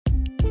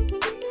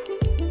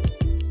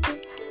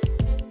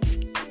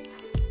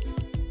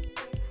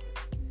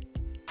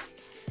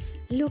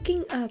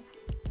Looking up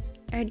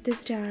at the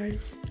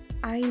stars,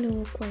 I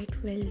know quite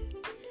well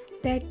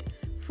that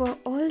for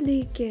all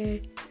they care,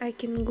 I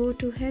can go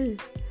to hell.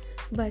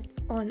 But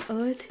on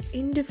earth,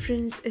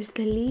 indifference is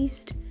the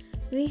least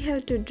we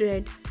have to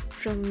dread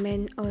from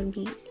men or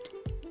beast.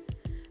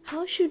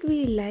 How should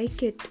we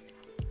like it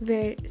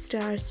were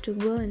stars to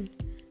burn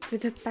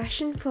with a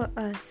passion for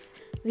us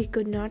we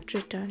could not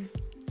return?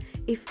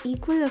 If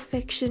equal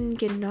affection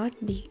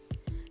cannot be,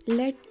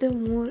 let the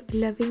more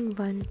loving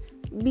one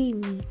be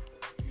me.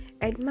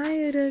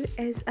 Admirer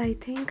as I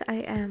think I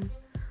am,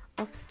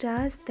 of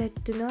stars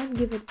that do not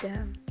give a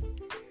damn.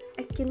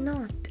 I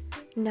cannot,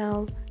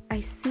 now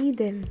I see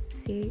them,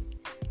 say,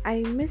 I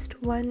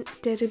missed one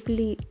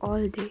terribly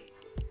all day.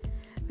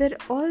 Were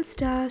all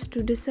stars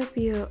to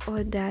disappear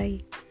or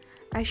die,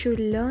 I should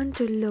learn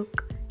to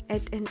look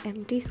at an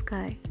empty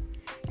sky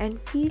and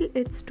feel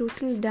its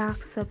total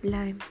dark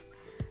sublime,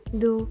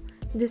 though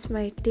this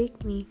might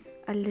take me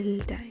a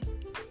little time.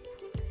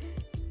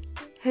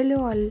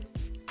 Hello all,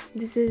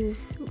 this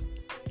is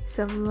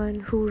someone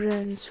who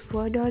runs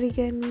word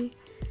origami,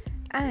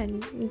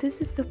 and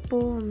this is the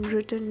poem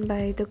written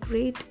by the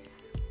great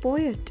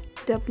poet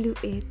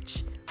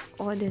W.H.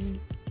 Auden.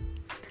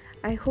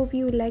 I hope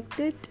you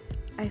liked it.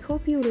 I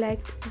hope you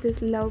liked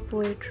this love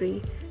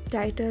poetry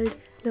titled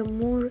The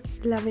More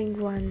Loving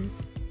One.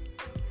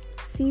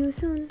 See you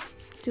soon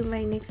to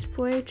my next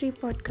poetry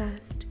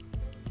podcast.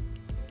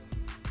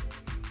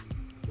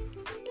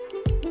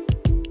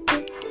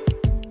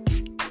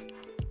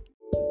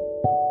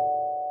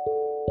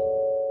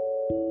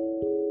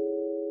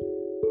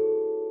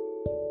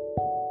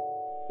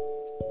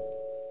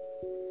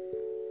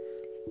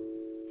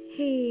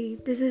 Hey,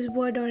 this is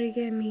Word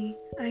Origami.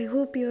 I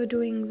hope you're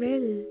doing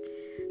well.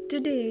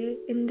 Today,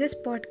 in this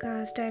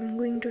podcast, I'm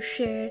going to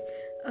share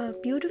a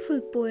beautiful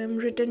poem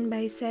written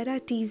by Sarah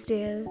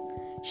Teasdale.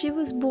 She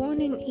was born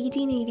in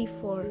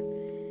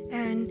 1884,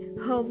 and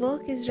her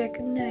work is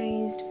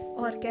recognized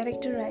or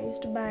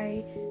characterized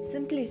by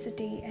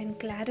simplicity and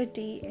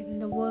clarity in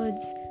the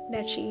words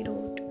that she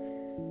wrote.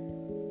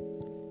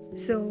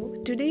 So,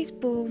 today's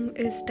poem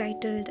is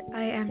titled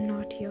I Am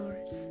Not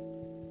Yours.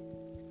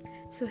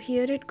 So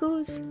here it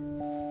goes.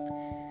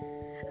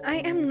 I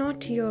am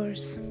not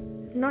yours,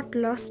 not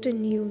lost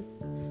in you,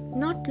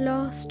 not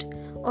lost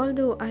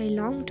although I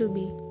long to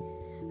be,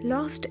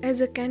 lost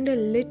as a candle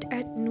lit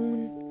at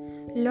noon,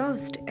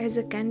 lost as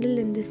a candle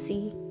in the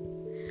sea.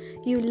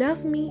 You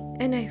love me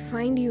and I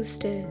find you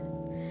still,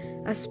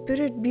 a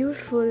spirit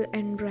beautiful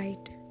and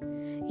bright.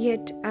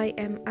 Yet I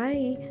am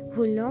I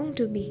who long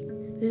to be,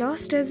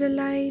 lost as a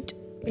light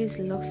is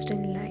lost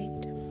in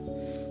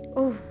light.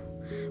 Oh,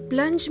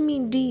 plunge me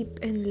deep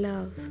in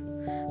love,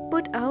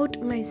 put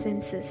out my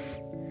senses,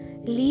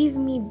 leave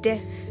me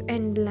deaf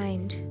and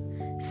blind,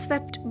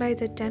 swept by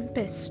the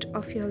tempest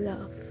of your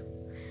love,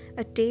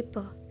 a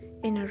taper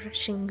in a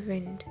rushing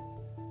wind.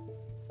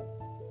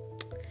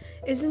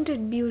 Isn't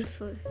it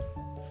beautiful?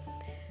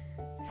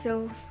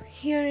 So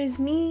here is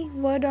me,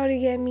 Word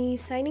Origami,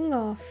 signing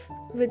off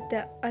with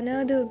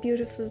another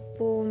beautiful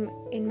poem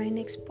in my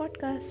next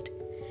podcast.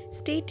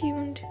 Stay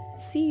tuned.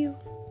 See you.